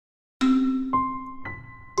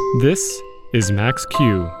This is Max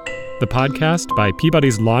Q, the podcast by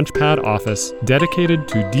Peabody's Launchpad office dedicated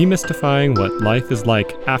to demystifying what life is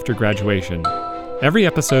like after graduation. Every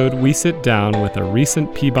episode, we sit down with a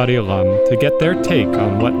recent Peabody alum to get their take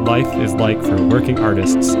on what life is like for working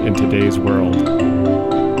artists in today's world.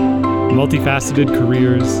 Multifaceted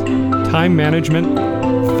careers, time management,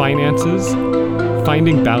 finances,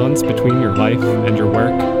 finding balance between your life and your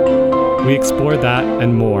work. We explore that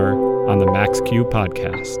and more on the Max Q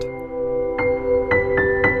podcast.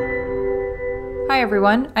 Hi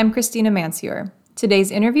everyone, I'm Christina Mancior. Today's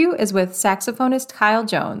interview is with saxophonist Kyle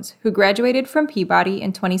Jones, who graduated from Peabody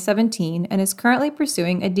in 2017 and is currently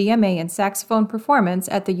pursuing a DMA in saxophone performance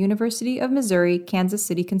at the University of Missouri Kansas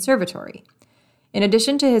City Conservatory. In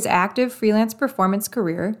addition to his active freelance performance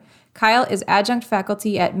career, Kyle is adjunct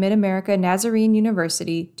faculty at Mid-America Nazarene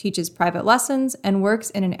University, teaches private lessons, and works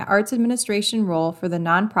in an arts administration role for the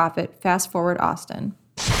nonprofit Fast Forward Austin.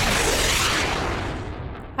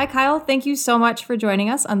 Hi, Kyle. Thank you so much for joining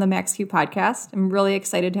us on the Max Q podcast. I'm really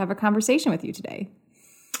excited to have a conversation with you today.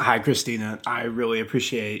 Hi, Christina. I really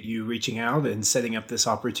appreciate you reaching out and setting up this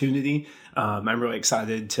opportunity. I'm really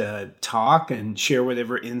excited to talk and share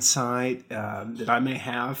whatever insight that I may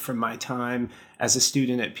have from my time as a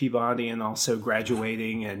student at Peabody and also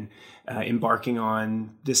graduating and embarking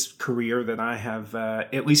on this career that I have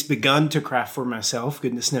at least begun to craft for myself.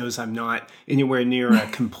 Goodness knows I'm not anywhere near a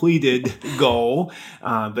completed goal,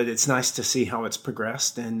 but it's nice to see how it's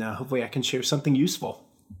progressed, and hopefully I can share something useful.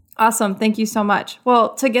 Awesome. Thank you so much.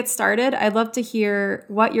 Well, to get started, I'd love to hear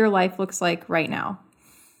what your life looks like right now.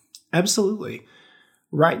 Absolutely.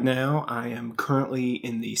 Right now, I am currently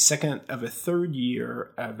in the second of a third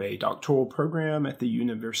year of a doctoral program at the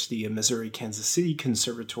University of Missouri Kansas City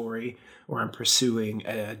Conservatory, where I'm pursuing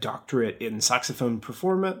a doctorate in saxophone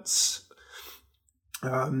performance.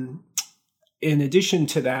 In addition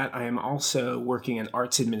to that, I am also working an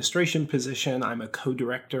arts administration position. I'm a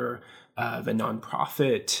co-director of a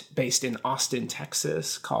nonprofit based in Austin,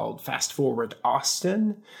 Texas, called Fast Forward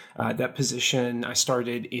Austin. That position I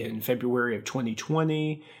started in February of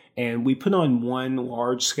 2020, and we put on one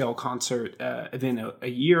large-scale concert event a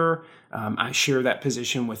year. I share that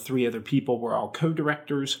position with three other people. We're all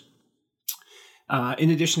co-directors.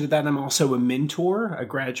 In addition to that, I'm also a mentor, a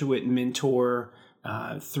graduate mentor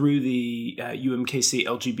through the UMKC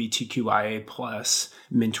LGBTQIA+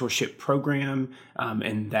 mentorship program,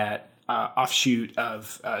 and that offshoot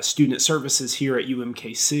of student services here at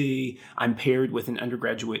UMKC. I'm paired with an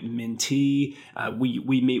undergraduate mentee.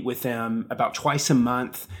 We meet with them about twice a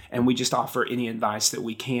month, and we just offer any advice that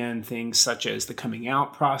we can, things such as the coming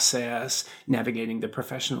out process, navigating the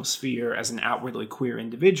professional sphere as an outwardly queer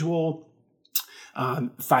individual,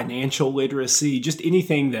 financial literacy, just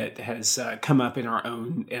anything that has come up in our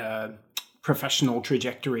own professional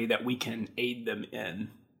trajectory that we can aid them in.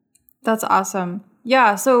 That's awesome.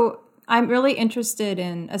 Yeah, so I'm really interested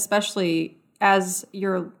in, especially as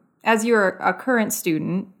you're a current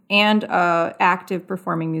student and a active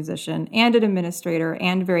performing musician and an administrator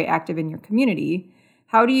and very active in your community,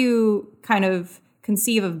 how do you kind of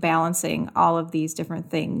conceive of balancing all of these different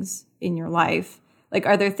things in your life? Like,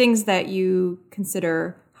 are there things that you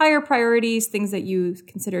consider higher priorities, things that you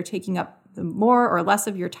consider taking up the more or less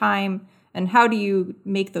of your time? And how do you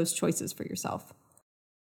make those choices for yourself?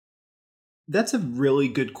 That's a really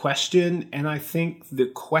good question. And I think the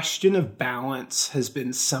question of balance has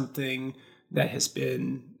been something that has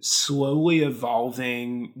been slowly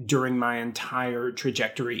evolving during my entire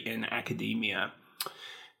trajectory in academia.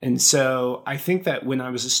 And so I think that when I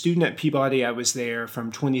was a student at Peabody, I was there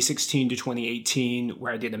from 2016 to 2018,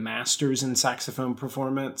 where I did a master's in saxophone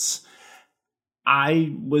performance.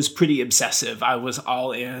 I was pretty obsessive. I was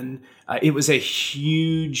all in. It was a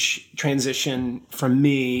huge transition from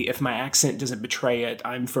me. If my accent doesn't betray it,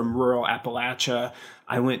 I'm from rural Appalachia.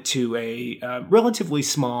 I went to a relatively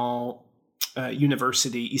small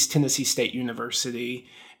university, East Tennessee State University,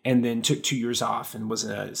 and then took 2 years off and was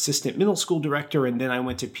an assistant middle school director. And then I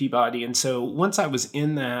went to Peabody. And so once I was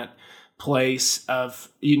in that place of,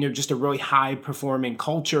 just a really high performing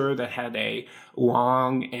culture that had a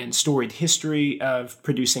long and storied history of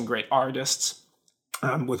producing great artists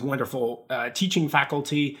with wonderful teaching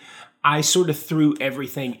faculty, I sort of threw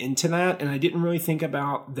everything into that. And I didn't really think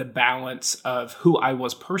about the balance of who I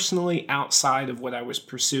was personally outside of what I was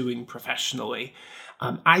pursuing professionally.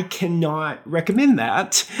 I cannot recommend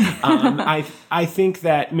that. I think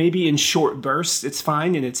that maybe in short bursts, it's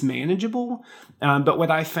fine and it's manageable. But what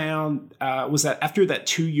I found was that after that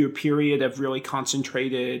 2-year period of really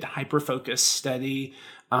concentrated, hyper-focused study,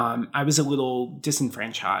 I was a little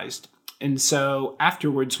disenfranchised. And so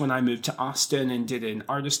afterwards, when I moved to Austin and did an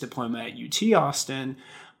artist diploma at UT Austin,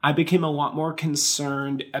 I became a lot more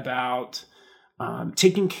concerned about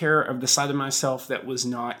taking care of the side of myself that was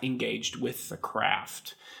not engaged with the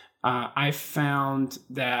craft. I found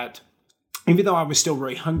that even though I was still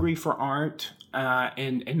really hungry for art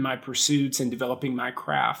and my pursuits and developing my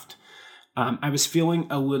craft, I was feeling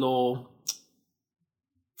a little,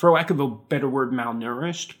 for lack of a better word,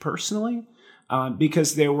 malnourished personally,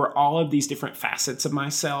 because there were all of these different facets of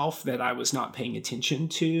myself that I was not paying attention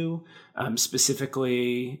to,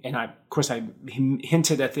 specifically. And of course, I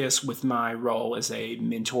hinted at this with my role as a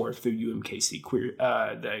mentor through UMKC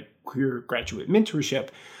the Queer Graduate Mentorship,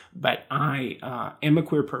 but I am a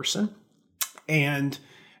queer person. And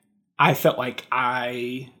I felt like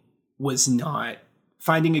I was not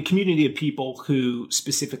finding a community of people who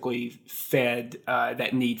specifically fed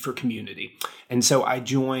that need for community. And so I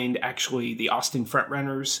joined actually the Austin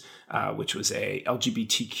Frontrunners, which was a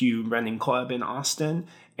LGBTQ running club in Austin.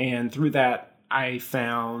 And through that, I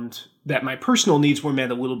found that my personal needs were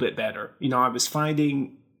met a little bit better. You know, I was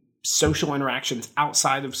finding social interactions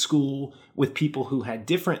outside of school with people who had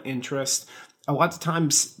different interests. A lot of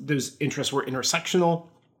times those interests were intersectional,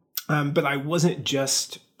 but I wasn't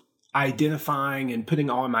just identifying and putting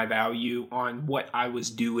all of my value on what I was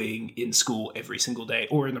doing in school every single day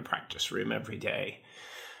or in the practice room every day.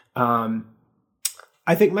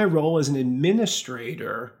 I think my role as an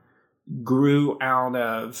administrator grew out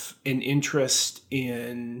of an interest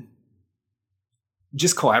in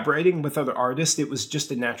just collaborating with other artists. It was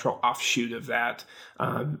just a natural offshoot of that.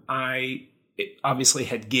 I obviously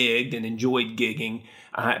had gigged and enjoyed gigging,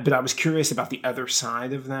 but I was curious about the other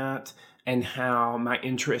side of that and how my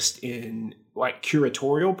interest in like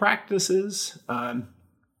curatorial practices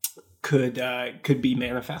could be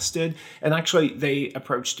manifested. And actually, they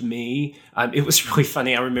approached me. It was really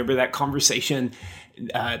funny. I remember that conversation.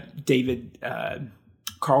 David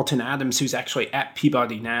Carlton Adams, who's actually at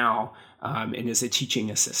Peabody now and is a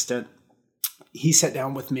teaching assistant, he sat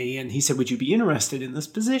down with me and he said, "Would you be interested in this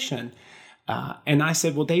position?" And I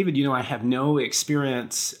said, "Well, David, you know, I have no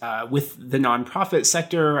experience with the nonprofit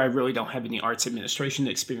sector. I really don't have any arts administration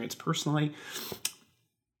experience personally."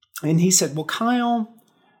 And he said, "Well, Kyle,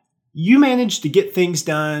 you managed to get things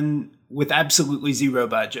done with absolutely zero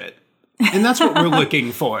budget. And that's what we're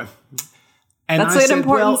looking for." And that's an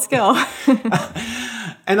important skill.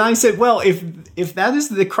 And I said, "Well, if that is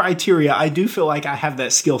the criteria, I do feel like I have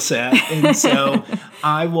that skill set, and so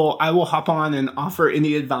I will hop on and offer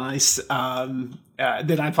any advice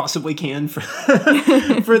that I possibly can for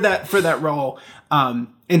for that role."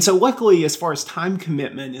 And so, luckily, as far as time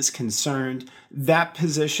commitment is concerned, that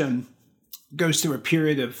position goes through a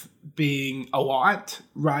period of being a lot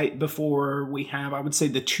right before we have, I would say,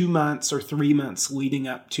 the 2 months or 3 months leading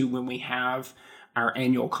up to when we have our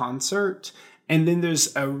annual concert. And then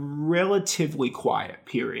there's a relatively quiet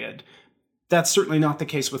period. That's certainly not the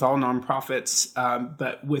case with all nonprofits,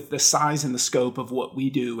 but with the size and the scope of what we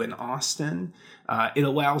do in Austin, it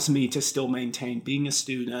allows me to still maintain being a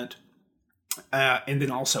student and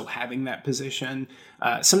then also having that position.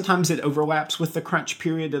 Sometimes it overlaps with the crunch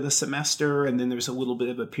period of the semester, and then there's a little bit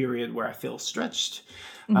of a period where I feel stretched.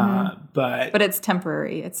 But it's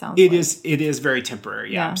temporary, it sounds like. It is very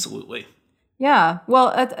temporary, yeah. Absolutely. Yeah,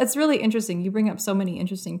 well, it's really interesting. You bring up so many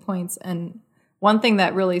interesting points. And one thing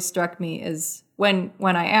that really struck me is when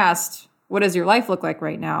I asked, what does your life look like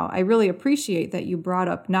right now? I really appreciate that you brought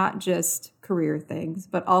up not just career things,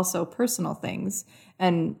 but also personal things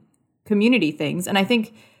and community things. And I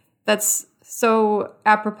think that's so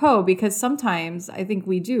apropos because sometimes I think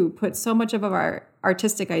we do put so much of our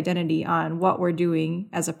artistic identity on what we're doing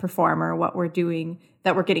as a performer, what we're doing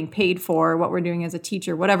that we're getting paid for, what we're doing as a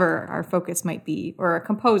teacher, whatever our focus might be, or a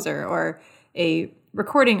composer or a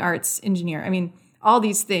recording arts engineer. I mean, all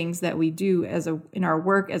these things that we do in our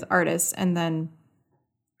work as artists and then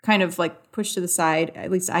kind of like push to the side, at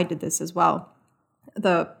least I did this as well,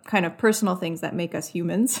 the kind of personal things that make us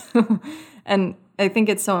humans. And I think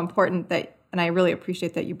it's so important that, and I really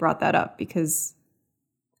appreciate that you brought that up because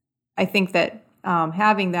I think that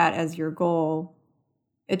having that as your goal,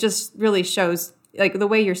 it just really shows, like the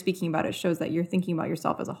way you're speaking about it shows that you're thinking about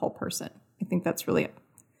yourself as a whole person. I think that's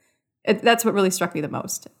that's what really struck me the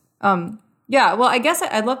most. Yeah, well, I guess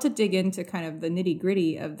I'd love to dig into kind of the nitty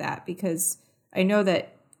gritty of that because I know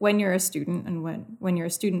that when you're a student and when you're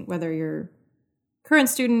a student, whether you're a current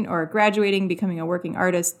student or graduating, becoming a working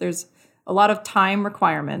artist, there's a lot of time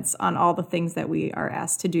requirements on all the things that we are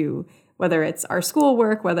asked to do, whether it's our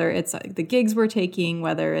schoolwork, whether it's the gigs we're taking,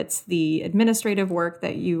 whether it's the administrative work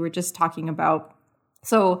that you were just talking about.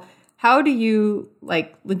 So how do you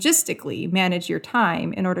like logistically manage your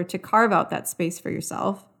time in order to carve out that space for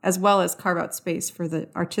yourself, as well as carve out space for the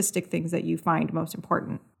artistic things that you find most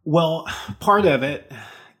important? Well, part of it,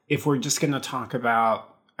 if we're just going to talk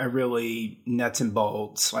about a really nuts and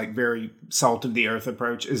bolts, like very salt of the earth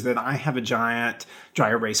approach, is that I have a giant dry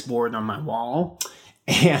erase board on my wall,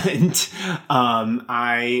 and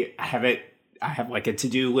I have like a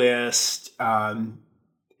to-do list.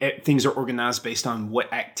 Things are organized based on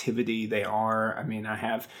what activity they are. I mean, I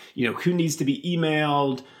have, who needs to be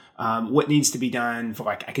emailed, what needs to be done for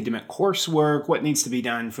like academic coursework, what needs to be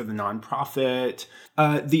done for the nonprofit.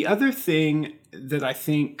 The other thing that I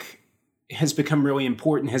think has become really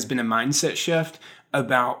important has been a mindset shift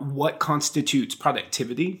about what constitutes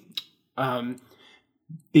productivity.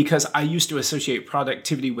 Because I used to associate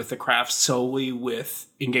productivity with the craft solely with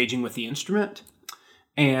engaging with the instrument.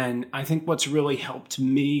 And I think what's really helped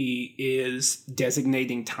me is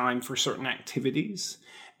designating time for certain activities.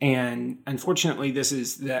 And unfortunately, this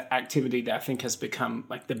is the activity that I think has become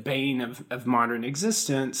like the bane of modern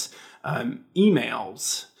existence,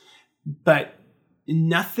 emails. But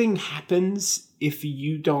nothing happens if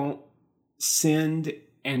you don't send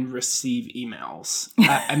and receive emails.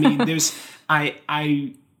 I mean,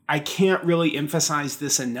 I can't really emphasize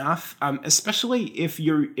this enough, especially if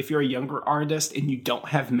you're a younger artist and you don't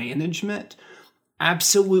have management.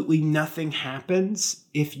 Absolutely nothing happens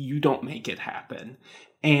if you don't make it happen.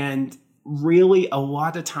 And really, a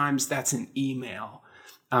lot of times that's an email.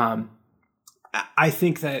 I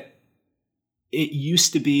think that it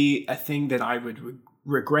used to be a thing that I would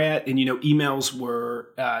regret. And, emails were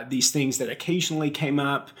these things that occasionally came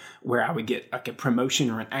up where I would get like a promotion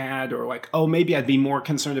or an ad, or like, oh, maybe I'd be more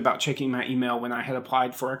concerned about checking my email when I had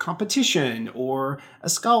applied for a competition or a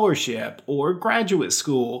scholarship or graduate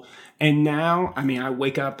school. And now, I mean, I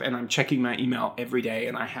wake up and I'm checking my email every day,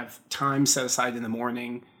 and I have time set aside in the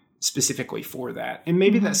morning specifically for that. And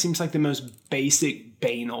maybe that seems like the most basic,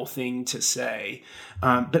 banal thing to say.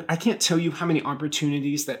 But I can't tell you how many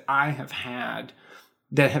opportunities that I have had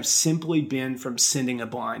that have simply been from sending a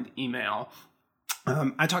blind email.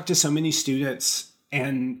 I talk to so many students,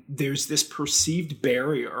 and there's this perceived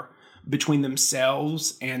barrier between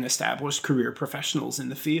themselves and established career professionals in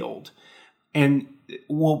the field. And,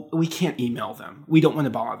 well, we can't email them. We don't want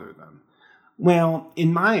to bother them. Well,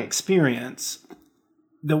 in my experience,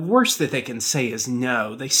 the worst that they can say is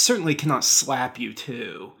no. They certainly cannot slap you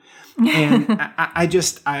too. And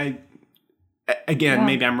Again,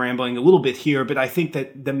 maybe I'm rambling a little bit here, but I think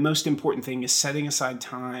that the most important thing is setting aside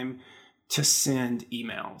time to send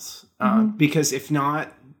emails. Because if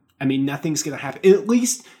not, I mean, nothing's going to happen. At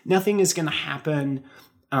least nothing is going to happen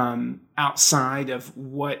outside of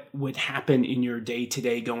what would happen in your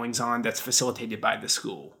day-to-day goings-on that's facilitated by the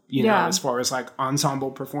school. You know, as far as like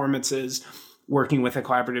ensemble performances, working with a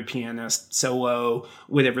collaborative pianist, solo,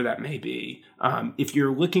 whatever that may be. If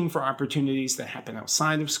you're looking for opportunities that happen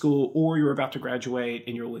outside of school, or you're about to graduate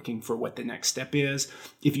and you're looking for what the next step is,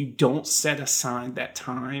 if you don't set aside that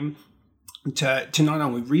time to not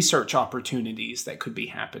only research opportunities that could be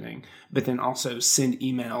happening, but then also send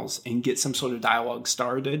emails and get some sort of dialogue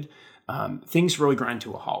started, things really grind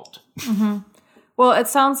to a halt. Well, it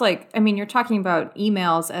sounds like, I mean, you're talking about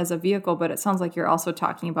emails as a vehicle, but it sounds like you're also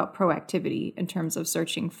talking about proactivity in terms of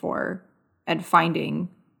searching for and finding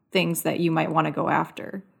things that you might want to go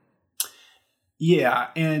after. Yeah,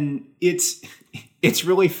 and it's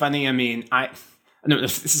really funny. I mean, I know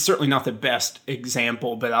this is certainly not the best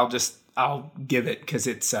example, but I'll give it because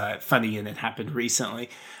it's funny and it happened recently.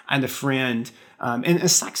 I had a friend, and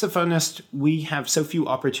as a saxophonist, we have so few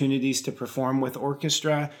opportunities to perform with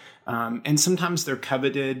orchestra. And sometimes they're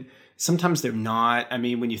coveted, sometimes they're not. I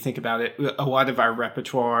mean, when you think about it, a lot of our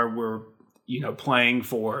repertoire, we're, playing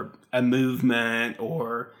for a movement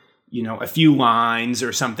or, a few lines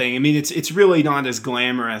or something. I mean, it's really not as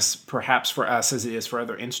glamorous, perhaps for us as it is for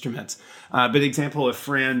other instruments. But example, a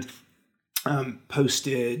friend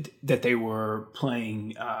posted that they were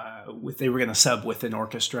playing they were going to sub with an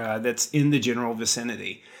orchestra that's in the general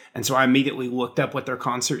vicinity. And so I immediately looked up what their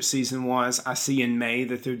concert season was. I see in May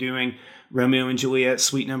that they're doing Romeo and Juliet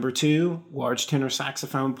Suite No. 2, large tenor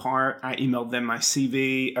saxophone part. I emailed them my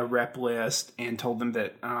CV, a rep list, and told them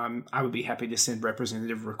that I would be happy to send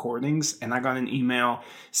representative recordings. And I got an email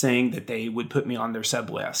saying that they would put me on their sub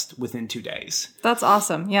list within 2 days. That's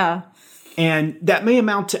awesome. Yeah. And that may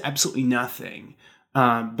amount to absolutely nothing.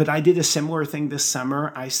 But I did a similar thing this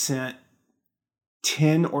summer. I sent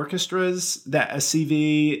 10 orchestras that a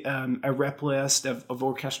CV, a rep list of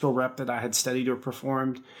orchestral rep that I had studied or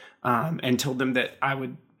performed, and told them that I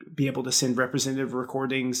would be able to send representative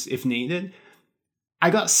recordings if needed. I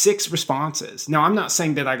got 6 responses. Now, I'm not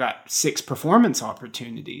saying that I got 6 performance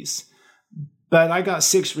opportunities, but I got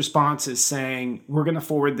 6 responses saying, we're going to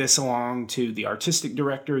forward this along to the artistic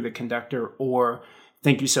director, the conductor, or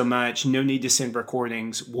thank you so much. No need to send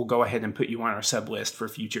recordings. We'll go ahead and put you on our sub list for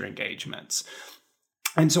future engagements.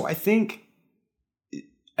 And so I think,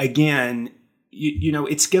 again, you know,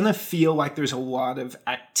 it's going to feel like there's a lot of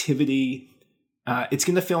activity. It's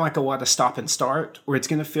going to feel like a lot of stop and start, or it's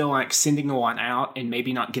going to feel like sending a lot out and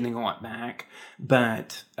maybe not getting a lot back.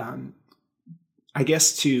 But I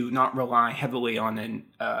guess to not rely heavily on an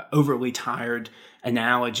overly tired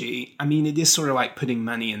analogy, I mean, it is sort of like putting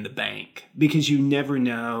money in the bank, because you never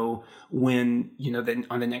know when, you know, then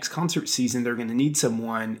on the next concert season, they're going to need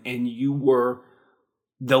someone, and you were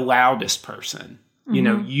the loudest person. You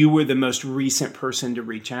know, you were the most recent person to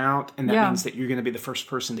reach out, and that means that you're going to be the first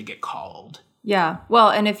person to get called. Yeah.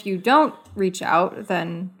 Well, and if you don't reach out,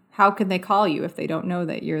 then how can they call you if they don't know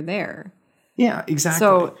that you're there? Yeah,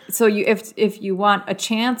 exactly. So you if you want a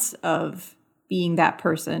chance of being that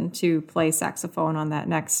person to play saxophone on that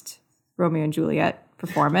next Romeo and Juliet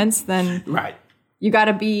performance, then right. You got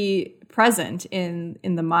to be present in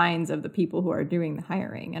the minds of the people who are doing the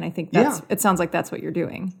hiring. And I think it sounds like that's what you're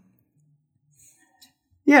doing.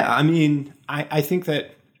 Yeah, I mean, I think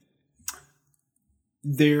that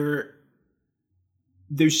there's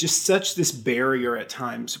just such this barrier at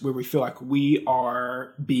times where we feel like we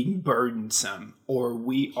are being burdensome, or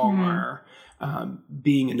we are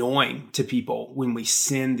being annoying to people when we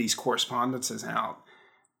send these correspondences out.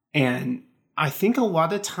 And I think a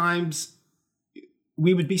lot of times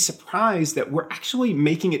we would be surprised that we're actually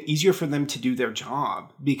making it easier for them to do their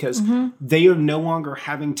job, because they are no longer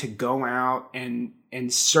having to go out and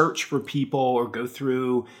search for people, or go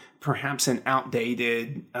through perhaps an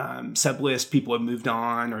outdated sub list. People have moved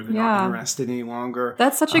on, or they're not interested any longer.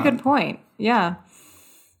 That's such a good point. Yeah,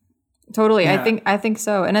 totally. Yeah. I think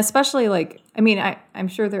so. And especially, like, I mean, I'm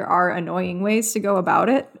sure there are annoying ways to go about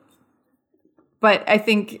it, but I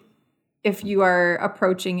think if you are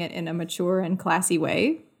approaching it in a mature and classy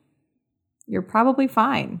way, you're probably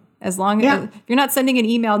fine. As long as you're not sending an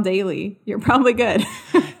email daily, you're probably good.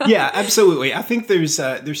 Yeah, absolutely. I think there's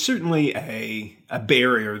certainly a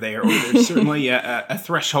barrier there, or there's certainly a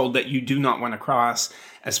threshold that you do not want to cross,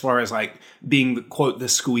 as far as like being the, quote, the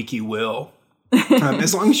squeaky wheel.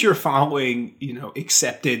 As long as you're following, you know,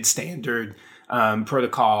 accepted standard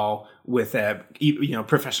protocol with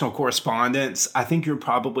professional correspondence, I think you're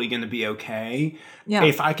probably going to be okay. Yeah.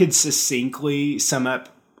 If I could succinctly sum up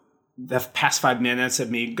the past 5 minutes of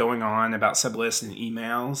me going on about sublists and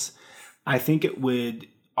emails, I think it would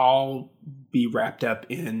all be wrapped up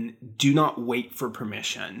in: do not wait for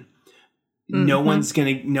permission. No one is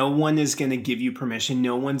going to give you permission.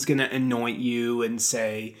 No one's going to anoint you and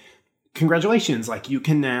say, congratulations, like, you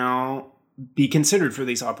can now be considered for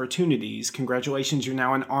these opportunities. Congratulations, you're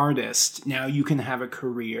now an artist. Now you can have a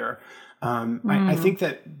career. I think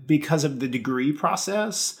that because of the degree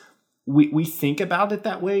process, we think about it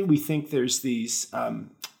that way. We think there's these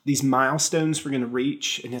milestones we're going to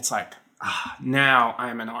reach, and it's like, now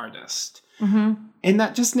I'm an artist. And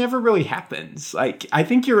that just never really happens. Like, I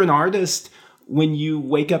think you're an artist when you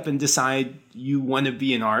wake up and decide you want to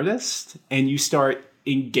be an artist, and you start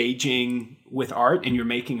engaging with art, and you're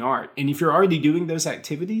making art. And if you're already doing those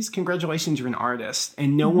activities, congratulations, you're an artist.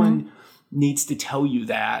 And no one needs to tell you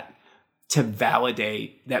that to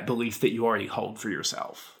validate that belief that you already hold for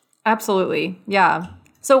yourself. Absolutely. Yeah.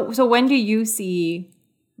 So when do you see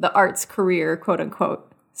the arts career, quote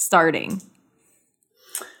unquote, starting?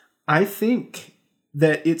 I think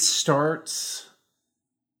that it starts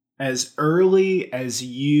as early as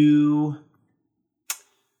you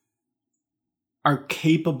are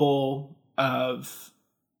capable of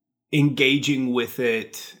engaging with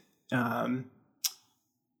it in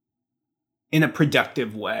a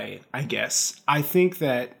productive way, I guess. I think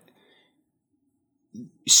that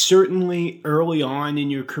certainly early on in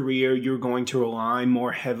your career, you're going to rely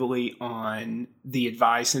more heavily on the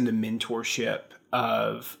advice and the mentorship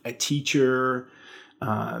of a teacher,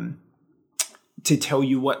 to tell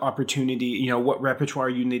you what opportunity, what repertoire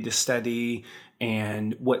you need to study,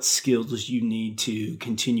 and what skills you need to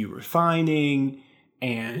continue refining,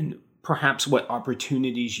 and perhaps what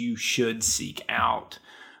opportunities you should seek out.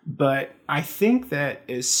 But I think that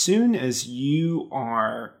as soon as you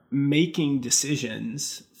are making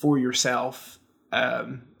decisions for yourself,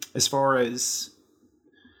 as far as,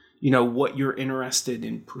 what you're interested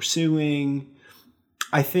in pursuing,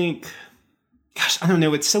 I think, I don't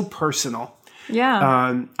know, it's so personal.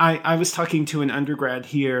 Yeah. I was talking to an undergrad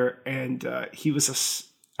here, and he was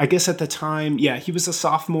I guess at the time, he was a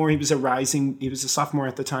sophomore. He was a sophomore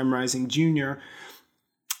at the time, rising junior.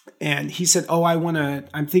 And he said,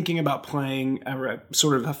 I'm thinking about playing a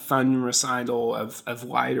sort of a fun recital of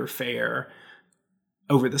light or fair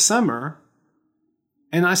over the summer.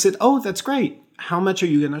 And I said, oh, that's great. How much are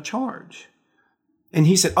you going to charge? And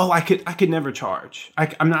he said, I could never charge.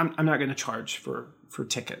 I'm not going to charge for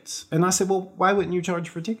tickets. And I said, well, why wouldn't you charge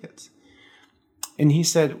for tickets? And he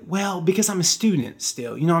said, well, because I'm a student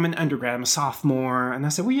still. I'm an undergrad. I'm a sophomore. And I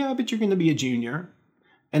said, well, yeah, but you're going to be a junior.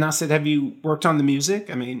 And I said, have you worked on the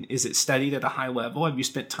music? I mean, is it studied at a high level? Have you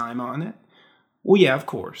spent time on it? Well, yeah, of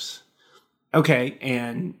course. Okay,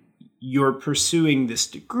 and you're pursuing this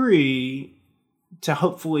degree to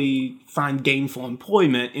hopefully find gainful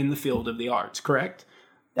employment in the field of the arts, correct?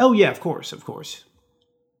 Oh, yeah, of course.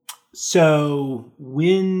 So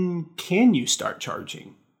when can you start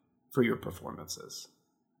charging for your performances?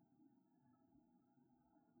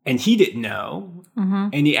 And he didn't know. Mm-hmm.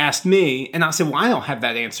 And he asked me, and I said, well, I don't have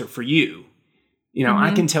that answer for you.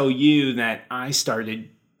 I can tell you that I started,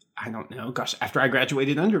 after I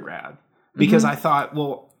graduated undergrad, because I thought,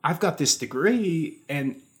 well, I've got this degree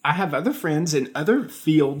and I have other friends in other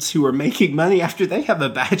fields who are making money after they have a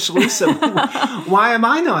bachelor's. So why am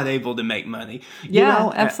I not able to make money?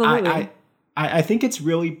 Absolutely. I think it's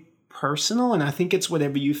really personal, and I think it's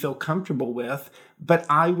whatever you feel comfortable with. But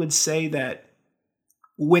I would say that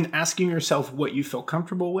when asking yourself what you feel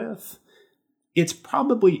comfortable with, it's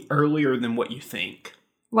probably earlier than what you think.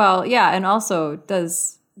 Well, yeah. And also,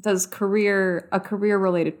 does a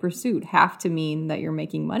career-related pursuit have to mean that you're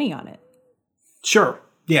making money on it? Sure.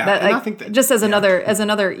 Yeah, I think that just as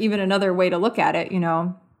another way to look at it,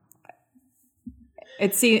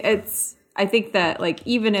 I think that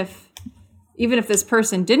even if this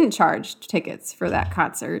person didn't charge tickets for that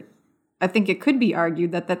concert, I think it could be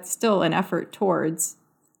argued that that's still an effort towards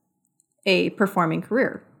a performing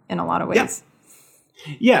career in a lot of ways.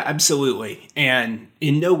 Yeah, absolutely. And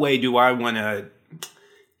in no way do I want to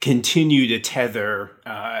continue to tether,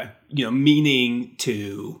 meaning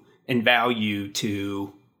to and value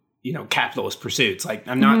to, capitalist pursuits. Like,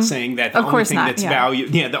 I'm not saying that the only thing that's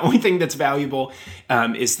the only thing that's valuable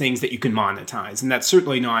is things that you can monetize. And that's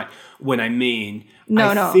certainly not what I mean.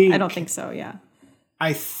 I don't think so. Yeah.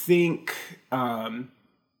 I think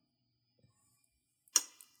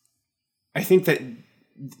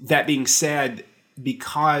that being said,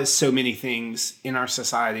 because so many things in our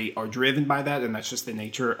society are driven by that, and that's just the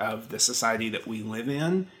nature of the society that we live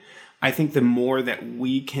in, I think the more that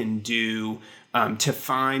we can do to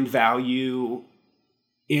find value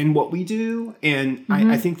in what we do, and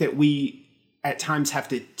I think that we at times have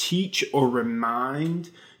to teach or remind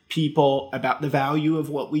people about the value of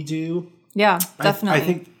what we do. Yeah,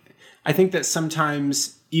 definitely. I think that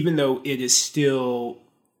sometimes, even though it is still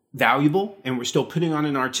valuable and we're still putting on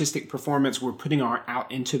an artistic performance, we're putting art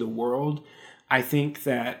out into the world, I think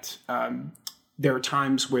that there are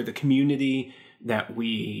times where the community that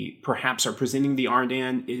we perhaps are presenting the art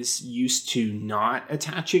in is used to not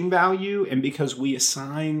attaching value. And because we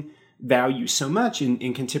assign value so much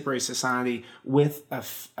in contemporary society with a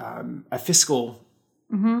fiscal,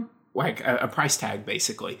 like a price tag,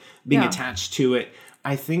 basically, being attached to it,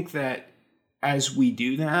 I think that as we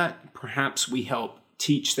do that, perhaps we help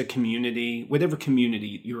teach the community, whatever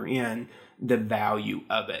community you're in, the value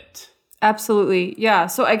of it. Absolutely. Yeah.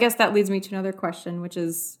 So I guess that leads me to another question, which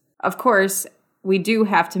is, of course, we do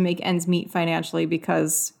have to make ends meet financially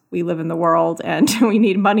because we live in the world and we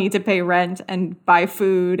need money to pay rent and buy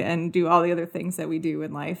food and do all the other things that we do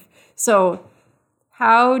in life. So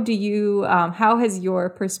how has your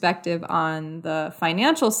perspective on the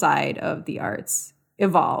financial side of the arts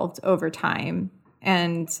evolved over time?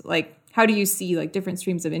 And how do you see different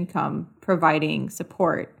streams of income providing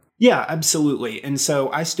support? Yeah, absolutely. And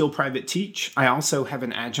so I still private teach. I also have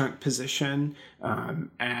an adjunct position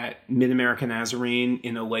at Mid-America Nazarene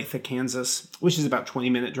in Olathe, Kansas, which is about a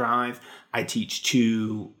 20-minute drive. I teach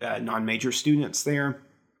 2 non-major students there.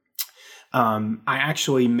 I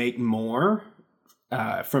actually make more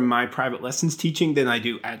from my private lessons teaching than I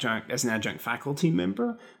do as an adjunct faculty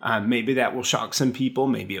member. Maybe that will shock some people.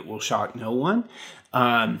 Maybe it will shock no one.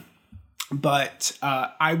 But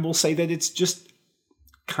I will say that it's just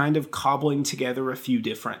kind of cobbling together a few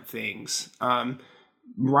different things.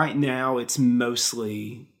 Right now, it's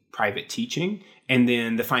mostly private teaching, and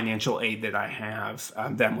then the financial aid that I have,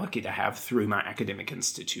 that I'm lucky to have through my academic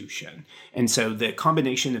institution. And so the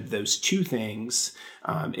combination of those two things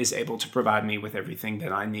is able to provide me with everything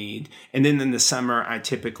that I need. And then in the summer, I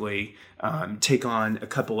typically take on a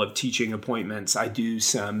couple of teaching appointments. I do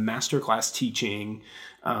some masterclass teaching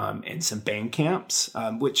and some band camps,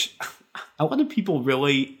 which a lot of people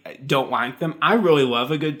really don't like them. I really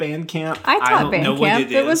love a good band camp. I taught band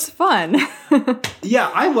camp. It was fun.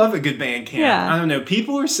 Yeah, I love a good band camp. Yeah. I don't know.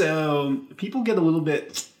 People get a little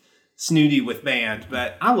bit snooty with band,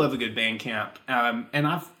 but I love a good band camp. And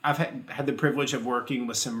I've had the privilege of working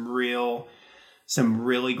with some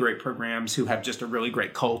really great programs who have just a really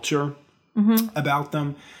great culture about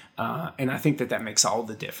them. And I think that makes all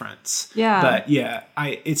the difference. Yeah. But yeah,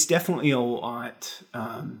 it's definitely a lot.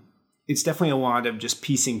 It's definitely a lot of just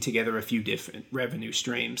piecing together a few different revenue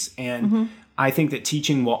streams. And I think that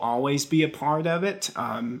teaching will always be a part of it.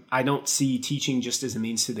 I don't see teaching just as a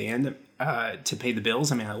means to the end to pay the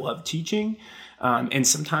bills. I mean, I love teaching. And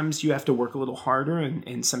sometimes you have to work a little harder,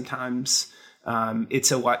 and sometimes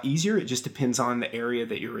it's a lot easier. It just depends on the area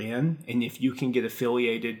that you're in. And if you can get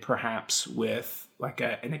affiliated perhaps with like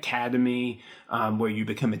an academy where you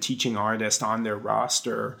become a teaching artist on their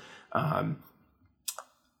roster,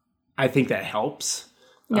 I think that helps.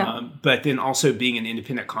 Yeah. But then also being an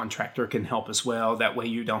independent contractor can help as well. That way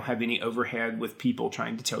you don't have any overhead with people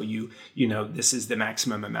trying to tell you, this is the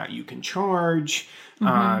maximum amount you can charge.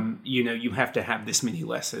 You have to have this many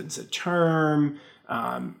lessons a term.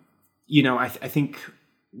 I think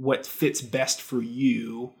what fits best for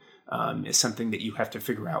you is something that you have to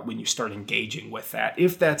figure out when you start engaging with that.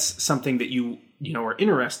 If that's something that you are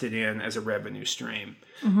interested in as a revenue stream.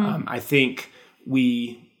 I think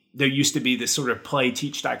there used to be this sort of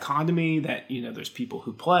play-teach dichotomy that, there's people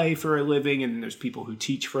who play for a living and then there's people who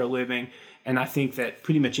teach for a living. And I think that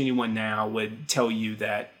pretty much anyone now would tell you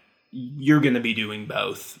that you're going to be doing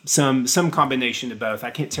both, some combination of both.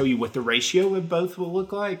 I can't tell you what the ratio of both will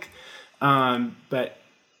look like, but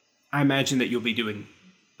I imagine that you'll be doing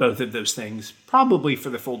both of those things probably for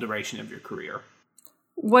the full duration of your career.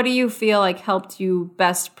 What do you feel like helped you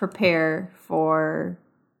best prepare for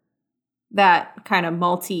that kind of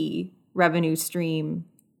multi-revenue stream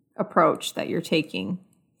approach that you're taking?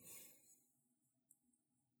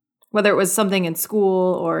 Whether it was something in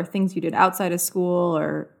school or things you did outside of school,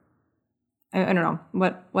 or I don't know,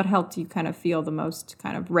 what helped you kind of feel the most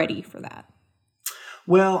kind of ready for that?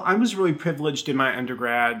 Well, I was really privileged in my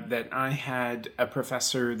undergrad that I had a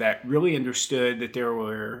professor that really understood that there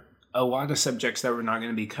were a lot of subjects that were not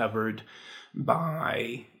going to be covered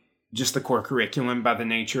by just the core curriculum, by the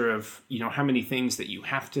nature of, how many things that you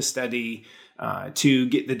have to study to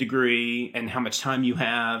get the degree and how much time you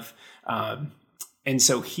have. And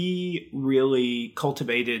so he really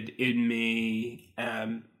cultivated in me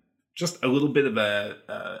just a little bit of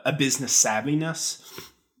a business savviness.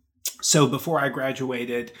 So before I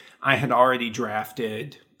graduated, I had already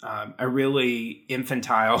drafted a really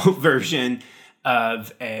infantile version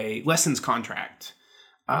of a lessons contract.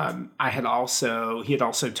 He had also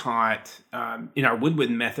taught in our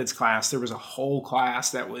Woodwind Methods class. There was a whole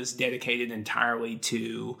class that was dedicated entirely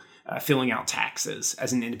to filling out taxes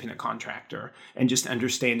as an independent contractor and just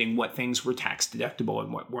understanding what things were tax deductible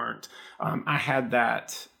and what weren't. I had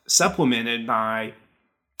that supplemented by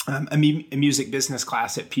a music business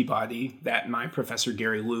class at Peabody that my professor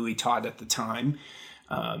Gary Louie taught at the time,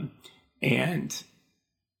 and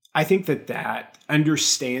I think that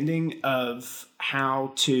understanding of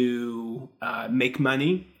how to make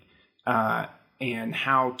money and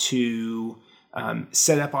how to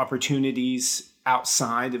set up opportunities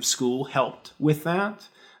outside of school helped with that.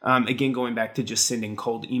 Again, going back to just sending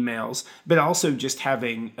cold emails, but also just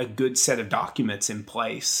having a good set of documents in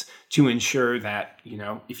place to ensure that,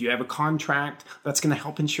 if you have a contract, that's going to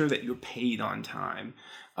help ensure that you're paid on time.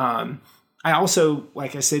 I also,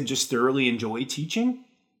 like I said, just thoroughly enjoy teaching.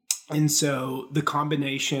 And so the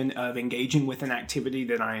combination of engaging with an activity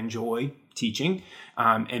that I enjoy, teaching,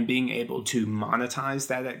 and being able to monetize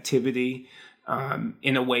that activity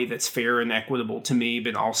in a way that's fair and equitable to me,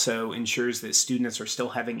 but also ensures that students are still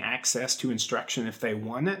having access to instruction if they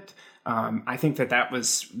want it. I think that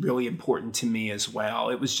was really important to me as well.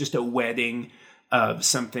 It was just a wedding of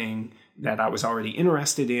something that I was already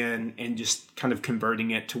interested in and just kind of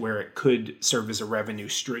converting it to where it could serve as a revenue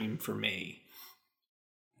stream for me.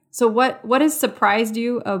 So what has surprised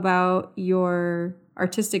you about your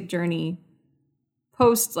artistic journey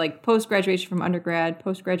post-graduation from undergrad,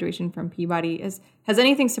 post-graduation from Peabody? Has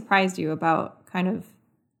anything surprised you about kind of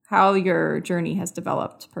how your journey has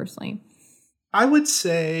developed personally? I would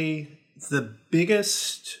say the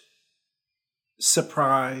biggest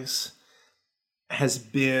surprise has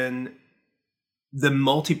been the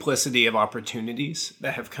multiplicity of opportunities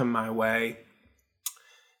that have come my way.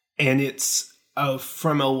 And it's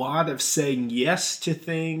from a lot of saying yes to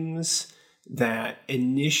things that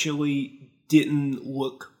initially didn't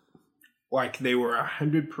look like they were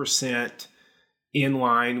 100% in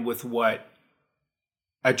line with what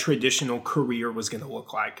a traditional career was going to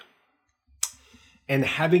look like. And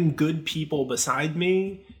having good people beside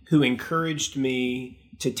me who encouraged me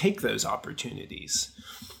to take those opportunities.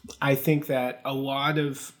 I think that a lot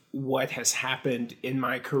of what has happened in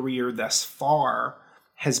my career thus far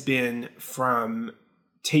has been from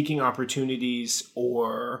taking opportunities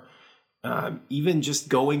or even just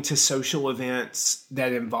going to social events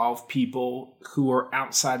that involve people who are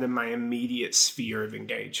outside of my immediate sphere of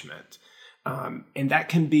engagement. And that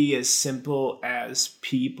can be as simple as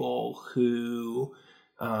people who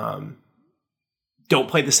don't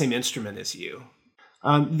play the same instrument as you.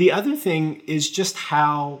 The other thing is just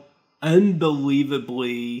how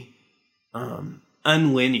unbelievably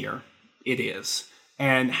unlinear it is,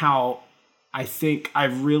 and how I think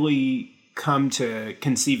I've really come to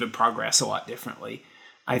conceive of progress a lot differently.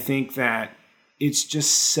 I think that it's just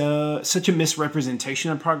such a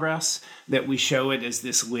misrepresentation of progress that we show it as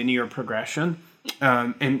this linear progression.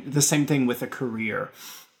 And the same thing with a career.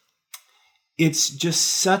 It's just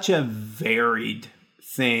such a varied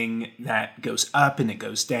thing that goes up and it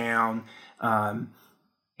goes down.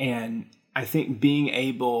 And I think being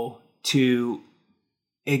able to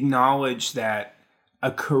acknowledge that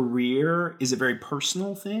a career is a very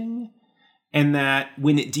personal thing, and that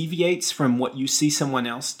when it deviates from what you see someone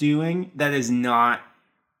else doing, that is not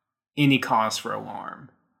any cause for alarm.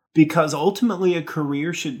 Because ultimately a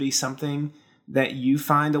career should be something that you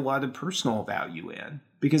find a lot of personal value in.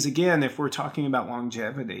 Because again, if we're talking about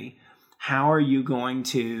longevity, how are you going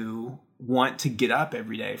to want to get up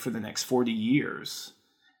every day for the next 40 years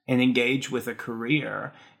and engage with a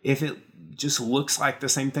career if it just looks like the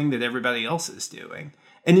same thing that everybody else is doing?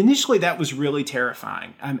 And initially that was really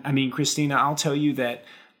terrifying. I mean, Christina, I'll tell you that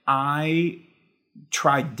I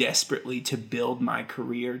tried desperately to build my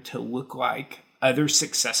career to look like other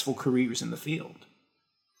successful careers in the field.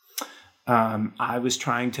 I was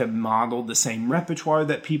trying to model the same repertoire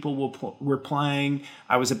that people were playing.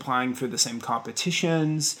 I was applying for the same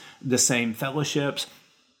competitions, the same fellowships.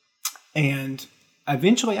 And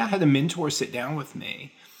eventually I had a mentor sit down with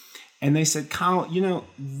me, and they said, Kyle,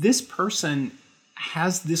 this person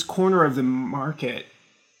has this corner of the market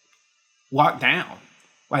locked down.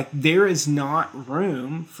 Like, there is not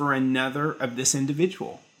room for another of this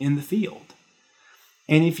individual in the field.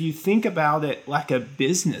 And if you think about it like a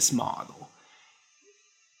business model,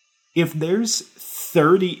 if there's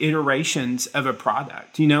 30 iterations of a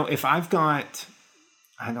product, if I've got,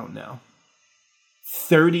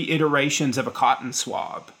 30 iterations of a cotton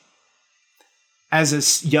swab, as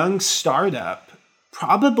a young startup,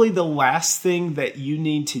 probably the last thing that you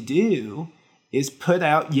need to do is put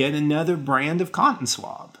out yet another brand of cotton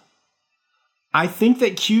swab. I think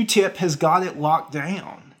that Q-Tip has got it locked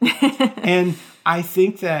down. And I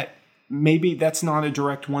think that maybe that's not a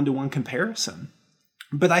direct one-to-one comparison.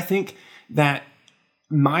 But I think that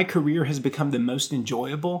my career has become the most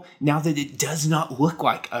enjoyable now that it does not look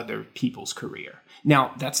like other people's career.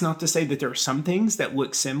 Now, that's not to say that there are some things that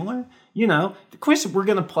look similar. Of course, we're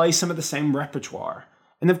going to play some of the same repertoire.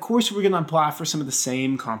 And of course, we're going to apply for some of the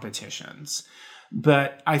same competitions.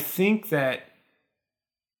 But I think that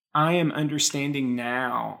I am understanding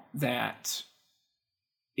now that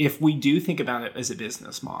if we do think about it as a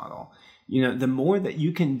business model, the more that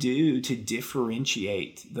you can do to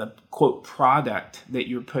differentiate the, quote, product that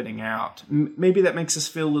you're putting out. Maybe that makes us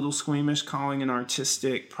feel a little squeamish calling an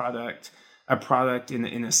artistic product a product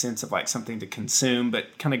in a sense of like something to consume,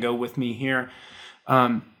 but kind of go with me here.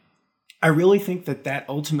 I really think that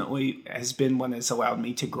ultimately has been what has allowed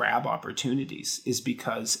me to grab opportunities, is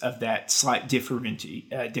because of that slight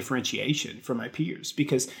differentiation from my peers.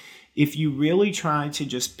 Because if you really try to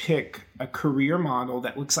just pick a career model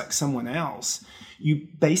that looks like someone else, you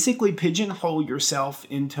basically pigeonhole yourself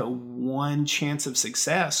into one chance of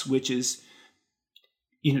success, which is,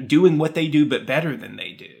 doing what they do, but better than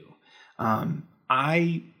they do.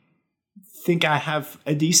 I think I have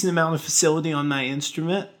a decent amount of facility on my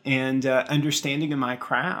instrument and understanding of my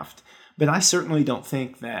craft, but I certainly don't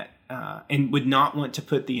think that, and would not want to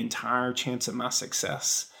put the entire chance of my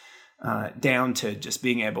success down to just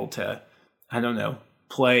being able to,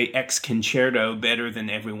 play X concerto better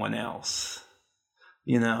than everyone else,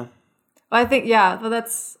 Well, I think,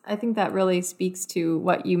 I think that really speaks to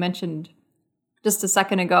what you mentioned just a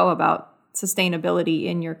second ago about sustainability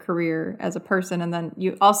in your career as a person. And then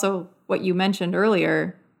you also, what you mentioned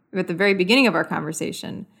earlier at the very beginning of our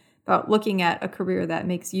conversation about looking at a career that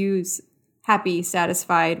makes you happy,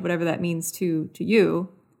 satisfied, whatever that means to you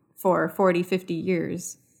for 40, 50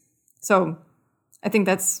 years. So I think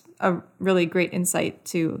that's a really great insight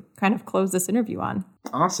to kind of close this interview on.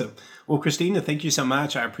 Awesome. Well, Christina, thank you so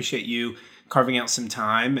much. I appreciate you carving out some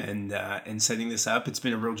time and setting this up. It's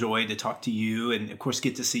been a real joy to talk to you and, of course,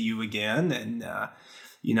 get to see you again. And,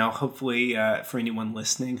 hopefully for anyone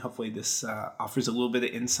listening, hopefully this offers a little bit of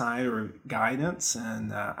insight or guidance.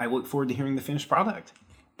 And I look forward to hearing the finished product.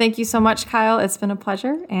 Thank you so much, Kyle. It's been a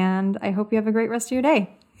pleasure. And I hope you have a great rest of your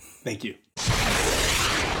day. Thank you.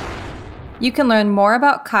 You can learn more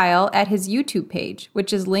about Kyle at his YouTube page,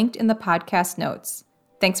 which is linked in the podcast notes.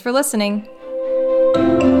 Thanks for listening.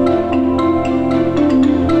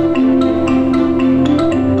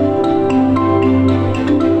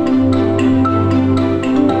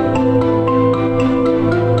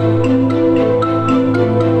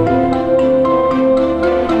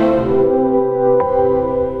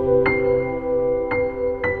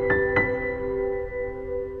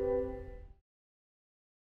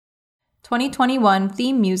 '21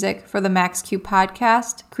 theme music for the Max Q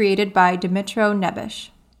podcast created by Dimitro Nebish.